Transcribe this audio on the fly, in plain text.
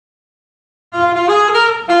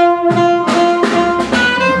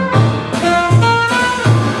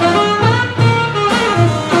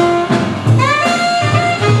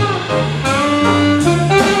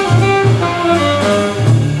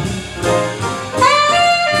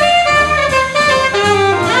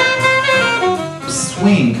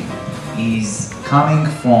coming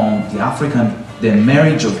from the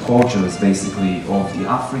marriage of cultures, basically, of the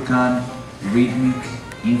African rhythmic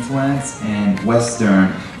influence and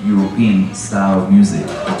Western European style of music.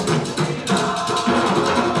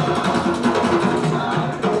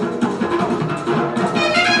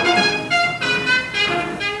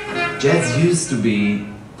 Jazz used to be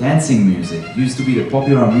dancing music, used to be the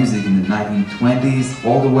popular music in the 1920s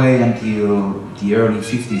all the way until the early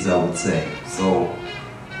 50s, I would say. So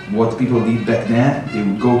what people did back then, they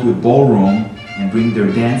would go to a ballroom and bring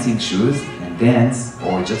their dancing shoes and dance,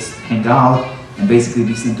 or just hang out and basically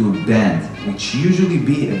listen to a band, which usually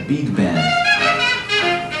be a big band.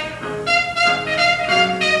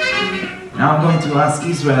 Now I'm going to ask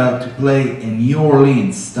Israel to play a New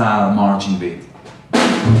Orleans style marching beat.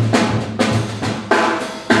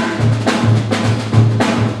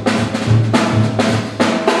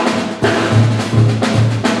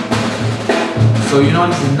 So you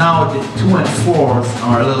notice that now the 2 and 4s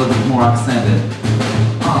are a little bit more accented.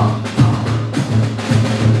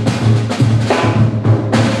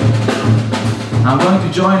 I'm going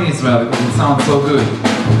to join Israel because it sounds so good.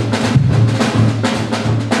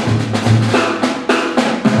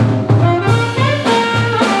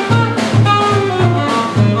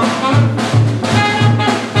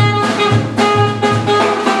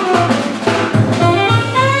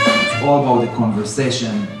 It's all about the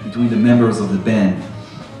conversation between the members of the band.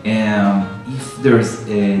 If there's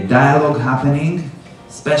a dialogue happening,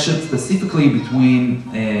 specifically between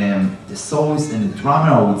the soloist and the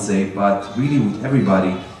drummer, I would say, but really with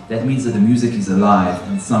everybody, that means that the music is alive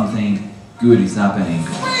and something good is happening.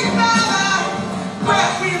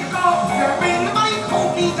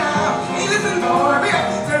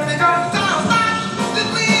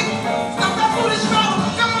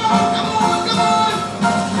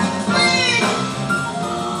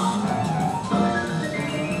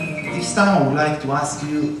 This time I would like to ask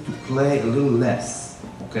you to play a little less,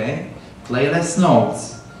 okay? Play less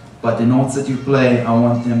notes, but the notes that you play, I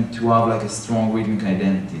want them to have like a strong rhythmic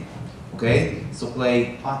identity, okay? So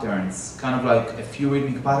play patterns, kind of like a few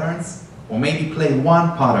rhythmic patterns, or maybe play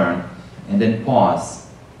one pattern and then pause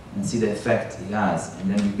and see the effect it has,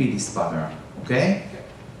 and then repeat this pattern, okay?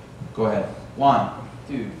 Go ahead. 1,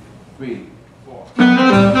 2, 3, 4.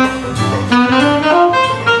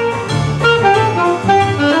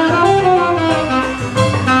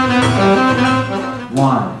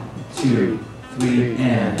 1, 2, 3,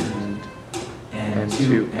 and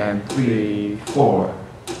 2 and 3, 4,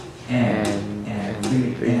 and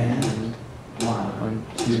 3 and 1,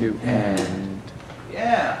 2 and.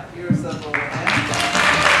 Yeah, give yourself a little hand.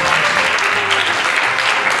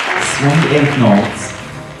 Swing 8 notes,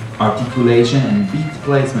 articulation and beat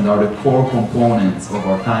placement are the core components of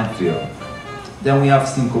our time field. Then we have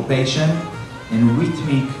syncopation and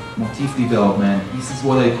rhythmic motif development. This is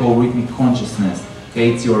what I call rhythmic consciousness.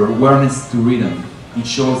 Okay, it's your awareness to rhythm. It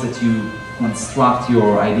shows that you construct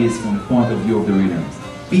your ideas from the point of view of the rhythms.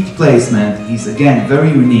 Beat placement is again very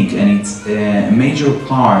unique, and it's a major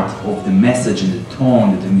part of the message and the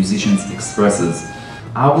tone that the musician expresses.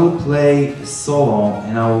 I will play a solo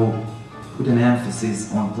and I will put an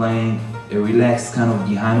emphasis on playing a relaxed kind of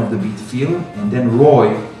behind of the beat feel, and then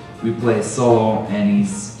Roy will play a solo and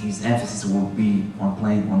his emphasis will be on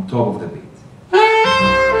playing on top of the beat.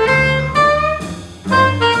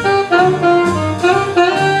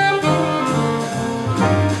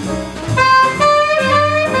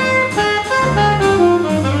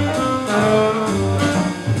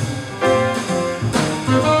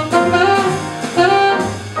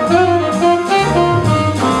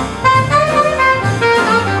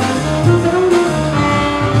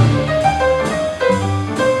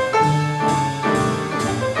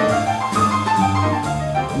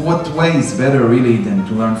 What way is better really than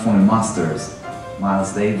to learn from the masters?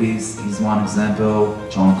 Miles Davis is one example,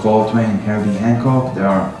 John Coltrane, Herbie Hancock, there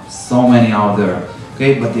are so many out there.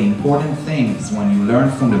 Okay, but the important thing is when you learn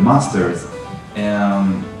from the masters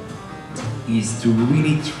is to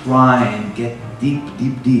really try and get deep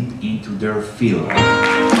into their field.